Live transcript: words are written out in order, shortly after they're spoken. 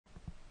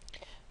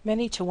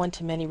Many to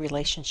one-to-many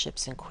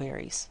relationships and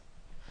queries.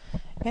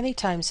 Many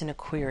times in a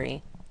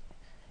query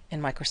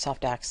in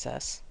Microsoft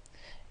Access,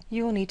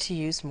 you will need to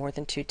use more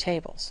than two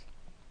tables.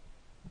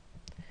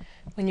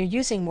 When you're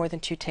using more than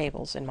two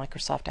tables in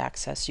Microsoft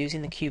Access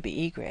using the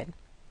QBE grid,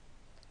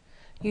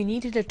 you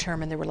need to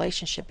determine the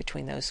relationship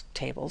between those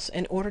tables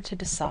in order to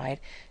decide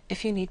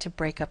if you need to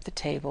break up the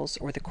tables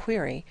or the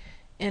query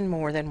in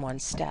more than one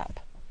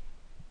step.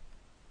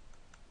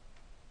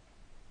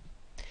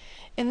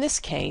 In this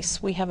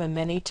case, we have a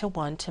many to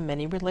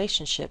one-to-many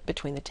relationship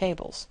between the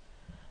tables.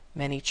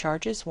 Many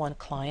charges, one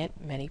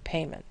client, many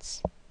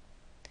payments.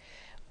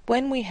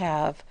 When we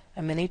have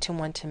a many to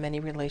one-to-many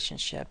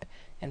relationship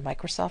in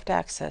Microsoft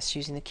Access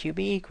using the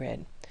QBE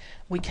grid,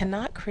 we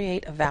cannot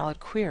create a valid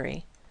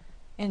query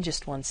in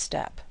just one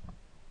step.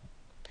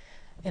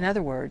 In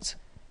other words,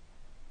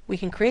 we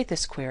can create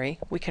this query,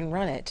 we can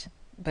run it,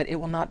 but it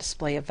will not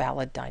display a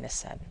valid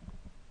dynaset.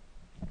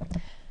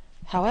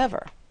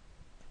 However,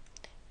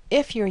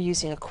 if you're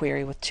using a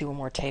query with two or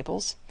more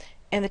tables,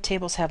 and the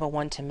tables have a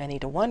one-to-many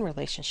to one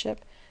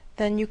relationship,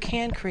 then you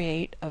can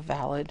create a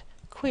valid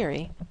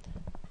query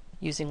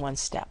using one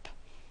step.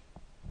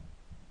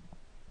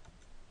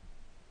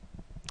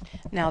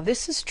 Now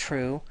this is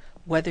true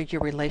whether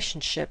your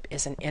relationship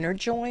is an inner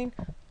join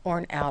or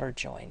an outer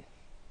join.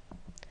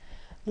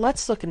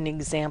 Let's look at an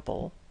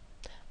example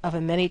of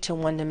a many to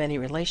one-to-many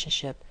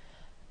relationship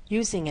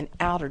using an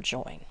outer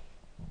join.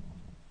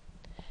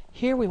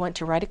 Here we want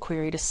to write a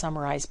query to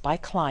summarize by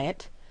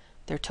client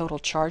their total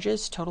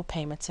charges, total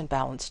payments, and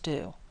balance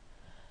due.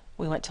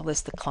 We want to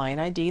list the client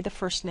ID, the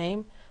first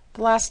name,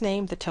 the last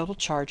name, the total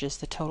charges,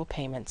 the total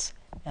payments,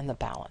 and the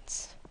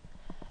balance.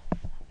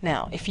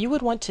 Now, if you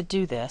would want to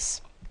do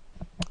this,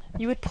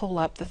 you would pull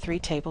up the three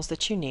tables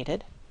that you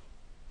needed.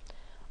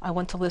 I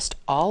want to list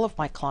all of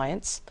my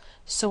clients,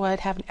 so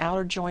I'd have an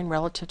outer join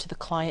relative to the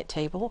client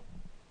table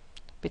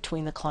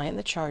between the client and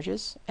the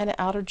charges, and an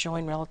outer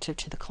join relative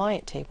to the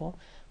client table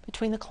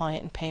between the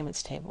client and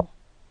payments table.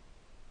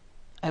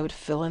 I would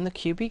fill in the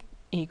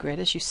QBE grid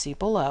as you see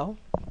below,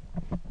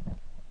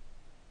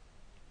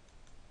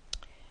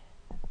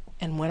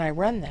 and when I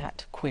run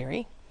that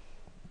query,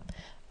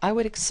 I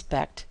would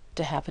expect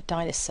to have a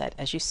dynaset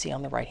as you see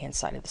on the right hand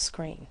side of the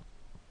screen.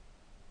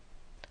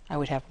 I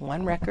would have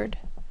one record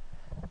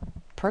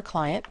per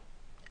client,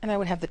 and I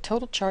would have the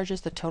total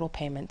charges, the total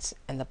payments,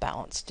 and the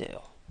balance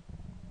due.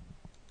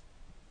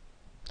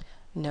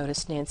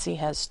 Notice Nancy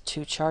has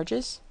two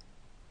charges,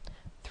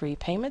 three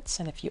payments,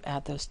 and if you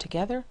add those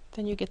together,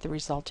 then you get the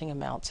resulting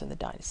amounts in the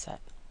dynaset.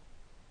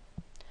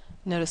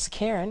 Notice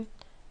Karen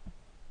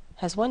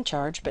has one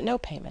charge but no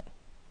payment.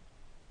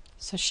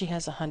 So she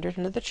has 100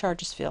 under the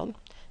charges field.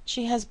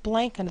 She has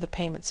blank under the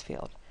payments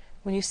field.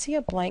 When you see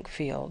a blank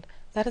field,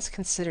 that is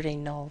considered a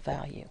null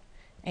value.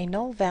 A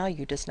null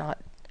value does not,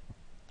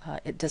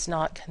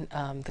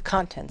 the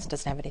contents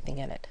doesn't have anything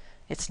in it.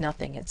 It's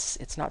nothing.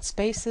 It's not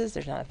spaces,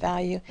 there's not a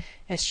value,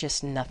 it's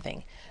just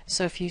nothing.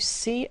 So if you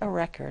see a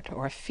record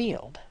or a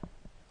field,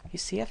 you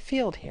see a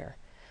field here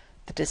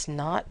that does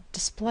not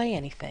display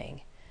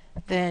anything,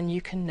 then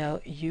you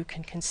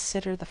can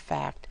consider the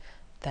fact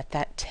that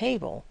that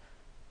table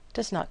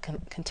does not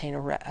contain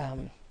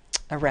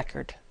a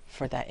record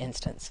for that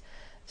instance.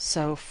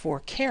 So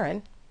for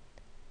Karen,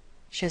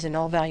 she has a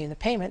null value in the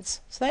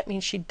payments, so that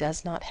means she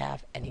does not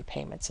have any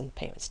payments in the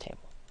payments table.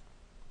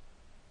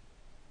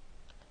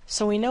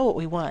 So we know what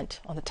we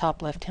want on the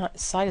top left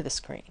side of the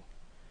screen.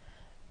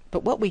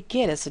 But what we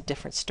get is a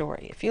different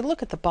story. If you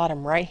look at the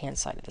bottom right hand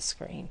side of the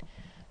screen,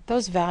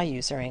 those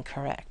values are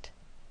incorrect.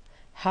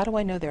 How do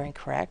I know they're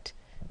incorrect?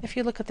 If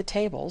you look at the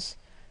tables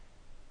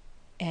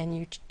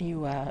and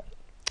you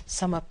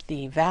sum up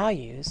the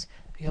values,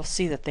 you'll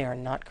see that they are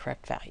not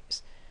correct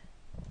values.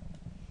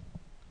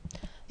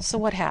 So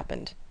what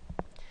happened?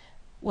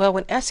 Well,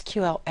 when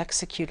SQL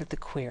executed the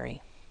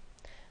query,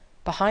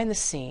 behind the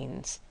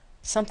scenes,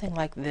 something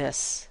like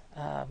this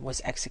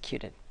was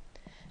executed.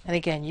 And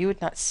again, you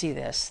would not see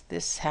this.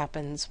 This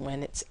happens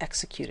when it's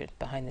executed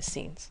behind the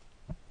scenes.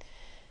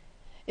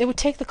 It would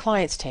take the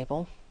clients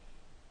table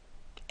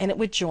and it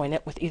would join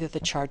it with either the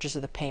charges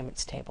or the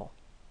payments table.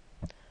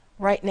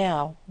 Right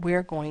now,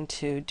 we're going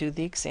to do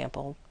the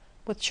example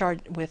with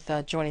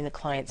joining the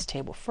clients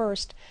table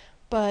first,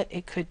 but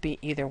it could be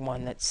either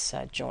one that's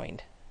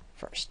joined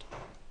first.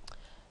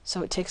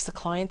 So it takes the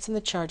clients and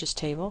the charges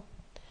table,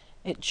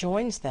 it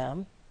joins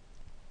them,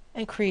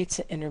 and creates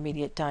an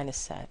intermediate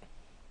dynaset.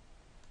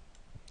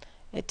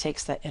 It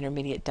takes that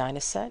intermediate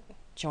dynaset,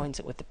 joins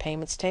it with the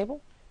payments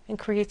table, and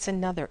creates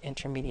another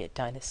intermediate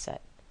dynaset.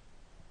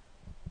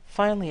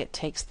 Finally, it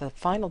takes the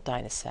final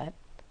dynaset,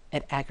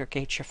 it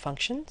aggregates your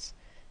functions,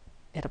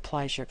 it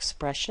applies your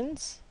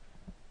expressions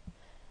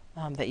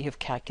that you have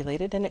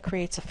calculated, and it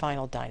creates a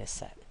final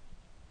dynaset.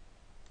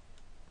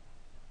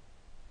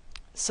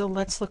 So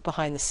let's look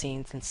behind the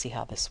scenes and see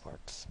how this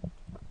works.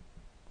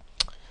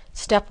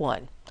 Step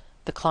 1.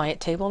 The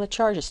client table and the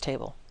charges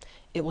table.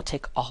 It will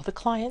take all the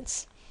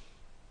clients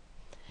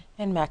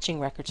and matching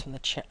records from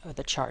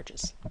the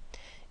charges.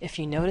 If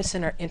you notice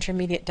in our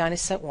intermediate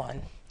dynaset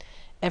 1,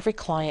 Every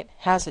client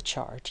has a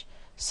charge,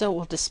 so it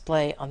will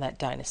display on that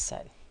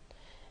Dynaset.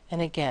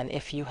 And again,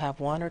 if you have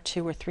 1 or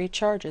 2 or 3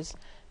 charges,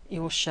 it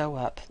will show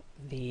up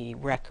the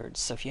records.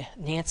 So if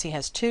Nancy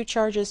has 2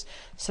 charges,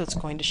 so it's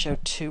going to show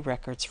 2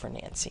 records for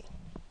Nancy.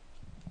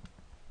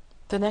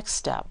 The next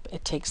step,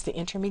 it takes the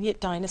intermediate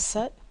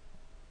Dynaset,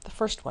 the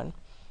first one,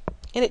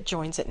 and it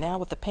joins it now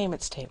with the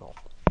payments table.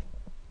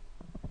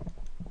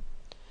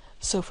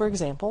 So for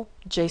example,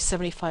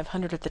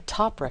 J7500 at the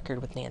top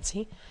record with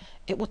Nancy,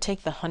 it will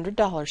take the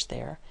 $100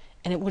 there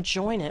and it will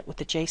join it with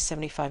the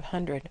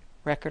J7500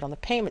 record on the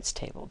payments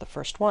table, the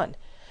first one.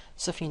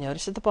 So if you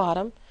notice at the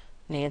bottom,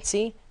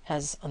 Nancy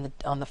has on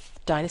the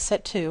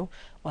Dynaset 2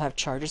 will have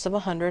charges of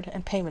 100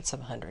 and payments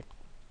of 100.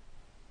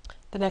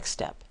 The next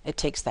step, it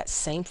takes that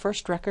same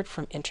first record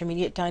from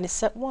intermediate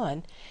Dynaset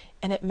 1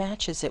 and it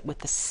matches it with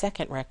the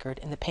second record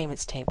in the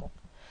payments table.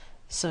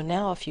 So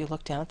now if you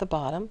look down at the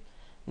bottom,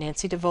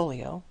 Nancy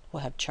DeVolio will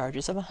have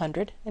charges of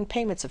 100 and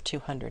payments of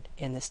 200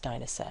 in this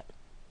Dynaset.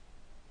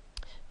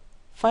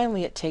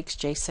 Finally, it takes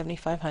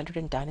J7500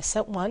 in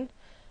Dynaset 1,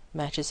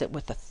 matches it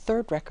with the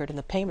third record in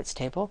the payments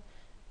table,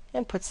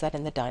 and puts that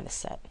in the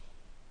Dynaset.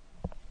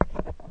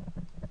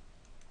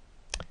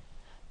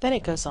 Then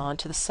it goes on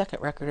to the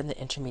second record in the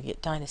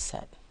intermediate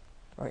Dynaset,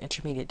 or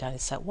intermediate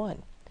Dynaset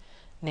 1.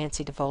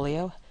 Nancy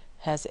DeVolio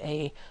has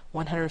a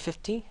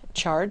 150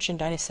 charge in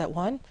Dynaset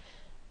 1.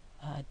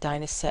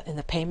 Dynaset in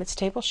the payments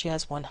table, she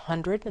has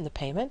 100 in the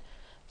payment,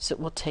 so it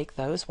will take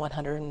those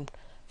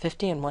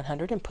 150 and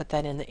 100 and put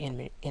that in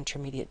the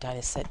intermediate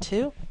Dynaset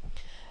 2.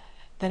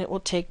 Then it will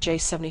take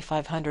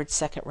J7500's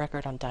second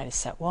record on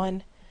Dynaset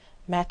 1,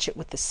 match it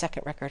with the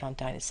second record on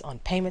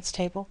payments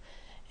table,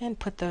 and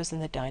put those in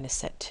the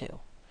Dynaset 2.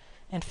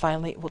 And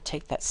finally, it will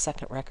take that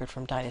second record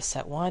from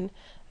Dynaset 1,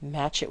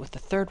 match it with the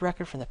third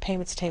record from the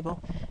payments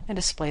table, and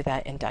display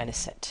that in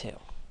Dynaset 2.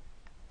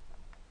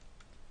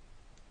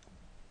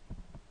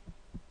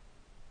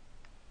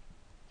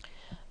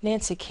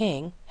 Nancy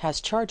King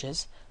has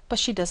charges, but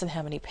she doesn't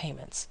have any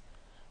payments.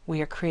 We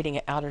are creating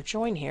an outer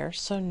join here,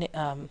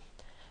 so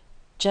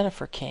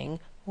Jennifer King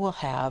will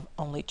have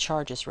only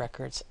charges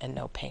records and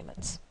no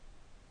payments.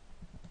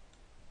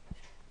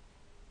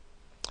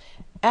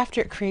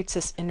 After it creates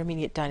this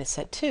intermediate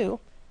Dynaset 2,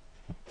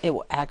 it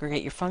will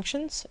aggregate your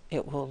functions,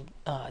 it will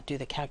do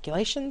the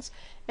calculations,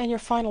 and your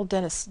final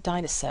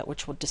Dynaset,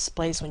 which will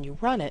displays when you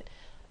run it,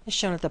 is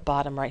shown at the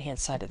bottom right hand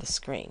side of the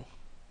screen.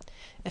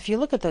 If you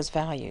look at those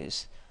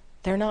values,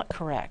 they're not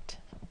correct.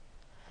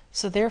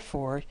 So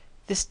therefore,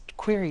 this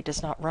query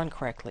does not run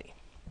correctly.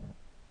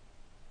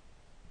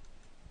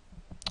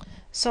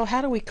 So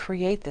how do we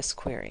create this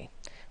query?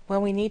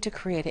 Well, we need to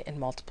create it in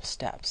multiple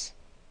steps.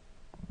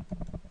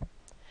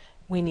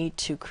 We need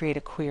to create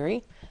a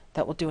query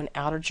that will do an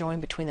outer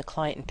join between the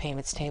client and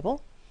payments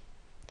table,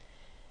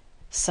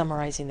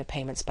 summarizing the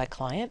payments by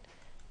client.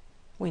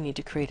 We need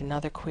to create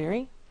another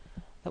query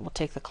that will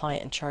take the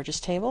client and charges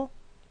table,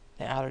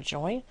 the outer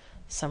join,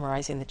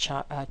 summarizing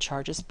the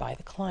charges by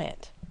the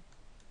client.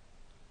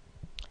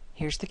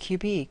 Here's the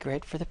QBE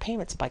grid for the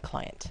payments by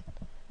client.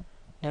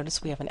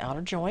 Notice we have an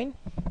outer join.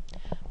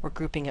 We're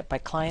grouping it by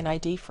client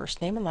ID,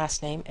 first name and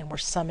last name, and we're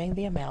summing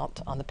the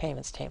amount on the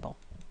payments table.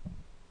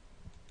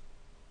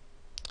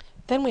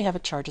 Then we have a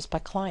charges by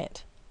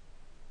client.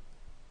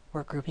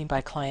 We're grouping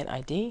by client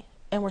ID,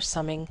 and we're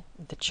summing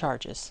the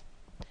charges.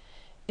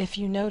 If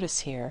you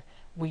notice here,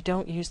 we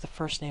don't use the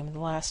first name and the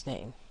last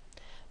name.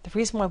 The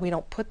reason why we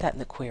don't put that in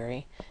the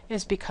query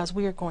is because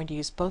we are going to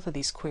use both of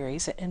these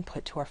queries as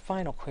input to our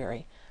final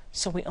query,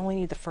 so we only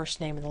need the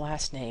first name and the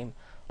last name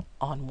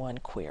on one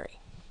query.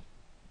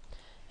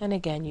 And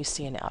again, you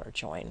see an outer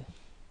join.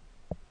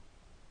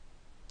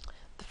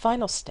 The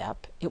final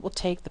step, it will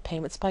take the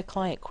payments by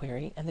client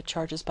query and the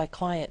charges by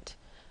client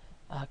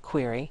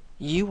query.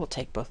 You will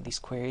take both of these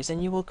queries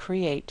and you will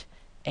create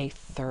a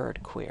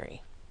third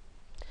query.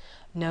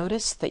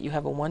 Notice that you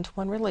have a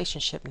one-to-one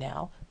relationship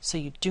now, so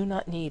you do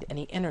not need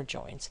any inner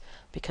joins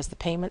because the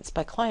payments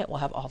by client will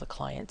have all the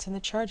clients and the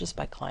charges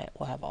by client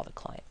will have all the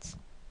clients.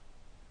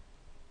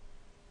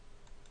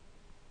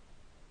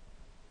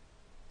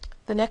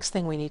 The next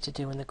thing we need to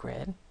do in the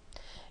grid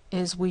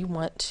is we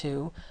want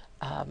to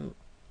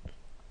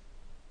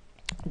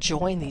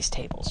join these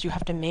tables. You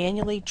have to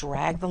manually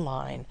drag the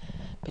line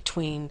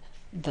between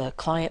the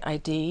client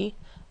ID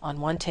on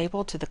one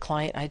table to the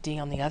client ID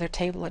on the other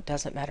table. It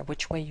doesn't matter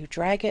which way you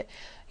drag it.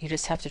 You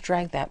just have to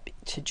drag that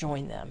to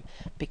join them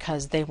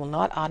because they will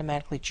not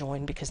automatically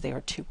join because they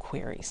are two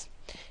queries.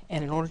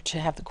 And in order to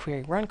have the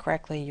query run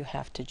correctly, you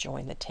have to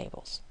join the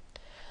tables.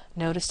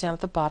 Notice down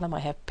at the bottom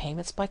I have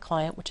payments by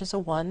client, which is a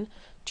 1,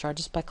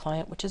 charges by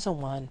client, which is a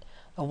 1,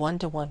 a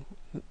one-to-one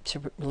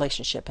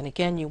relationship. And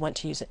again, you want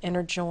to use an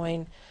inner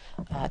join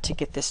to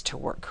get this to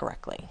work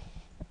correctly.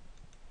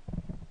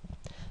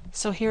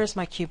 So here's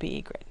my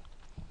QBE grid.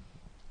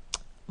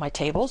 My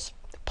tables,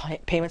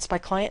 payments by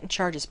client and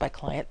charges by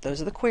client,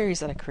 those are the queries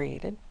that I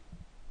created.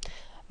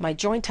 My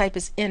join type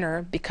is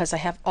inner because I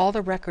have all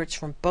the records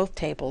from both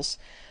tables,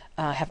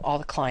 have all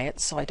the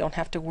clients, so I don't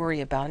have to worry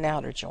about an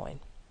outer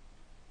join.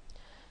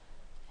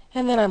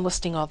 And then I'm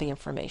listing all the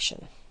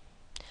information.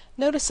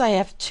 Notice I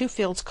have two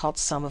fields called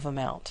sum of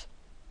amount.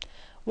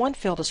 One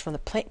field is from the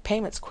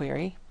payments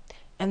query,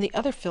 and the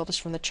other field is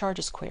from the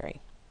charges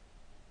query.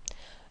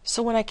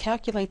 So when I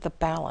calculate the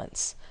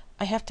balance,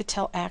 I have to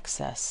tell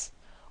Access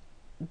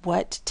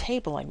what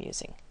table I'm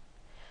using.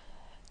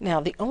 Now,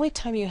 the only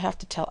time you have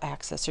to tell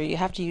Access, or you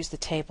have to use the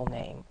table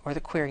name, or the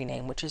query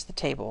name, which is the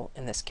table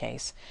in this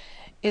case,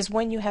 is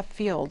when you have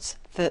fields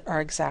that are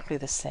exactly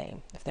the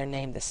same, if they're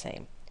named the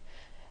same,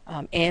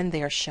 and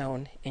they are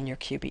shown in your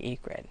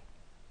QBE grid,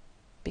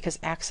 because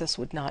Access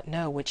would not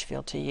know which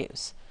field to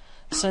use.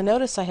 So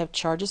notice I have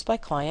charges by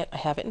client, I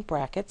have it in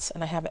brackets,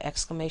 and I have an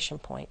exclamation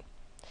point.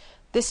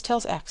 This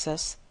tells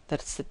Access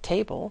that it's the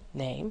table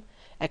name.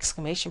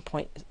 Exclamation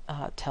point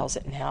tells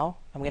it now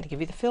I'm going to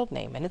give you the field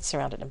name, and it's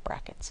surrounded in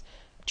brackets.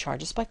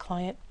 Charges by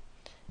client,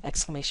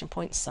 exclamation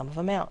point, sum of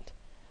amount.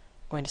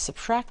 I'm going to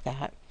subtract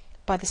that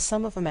by the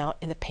sum of amount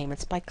in the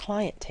payments by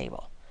client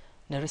table.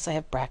 Notice I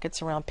have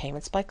brackets around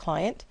payments by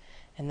client,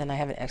 and then I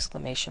have an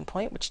exclamation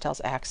point which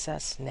tells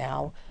Access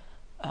now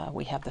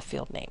we have the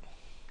field name.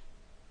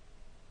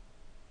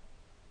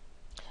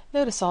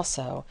 Notice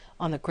also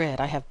on the grid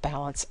I have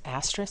balance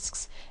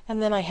asterisks,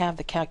 and then I have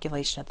the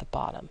calculation at the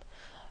bottom.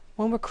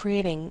 When we're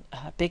creating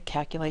big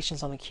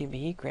calculations on the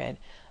QBE grid,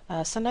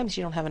 sometimes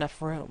you don't have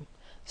enough room,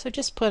 so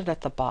just put it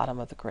at the bottom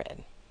of the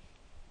grid.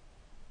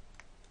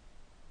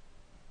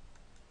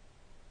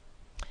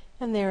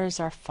 And there is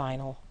our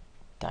final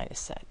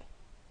Dynaset.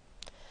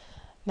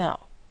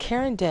 Now,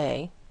 Karen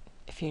Day,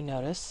 if you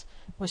notice,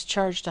 was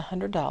charged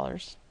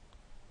 $100.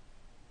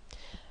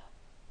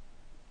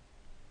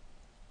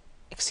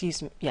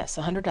 Excuse me, yes,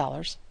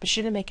 $100, but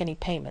she didn't make any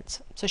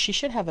payments, so she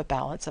should have a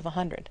balance of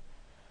 $100.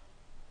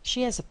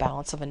 She has a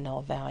balance of a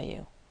null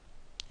value.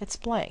 It's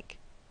blank.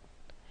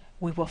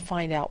 We will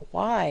find out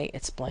why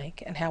it's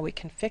blank and how we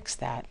can fix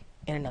that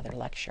in another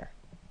lecture.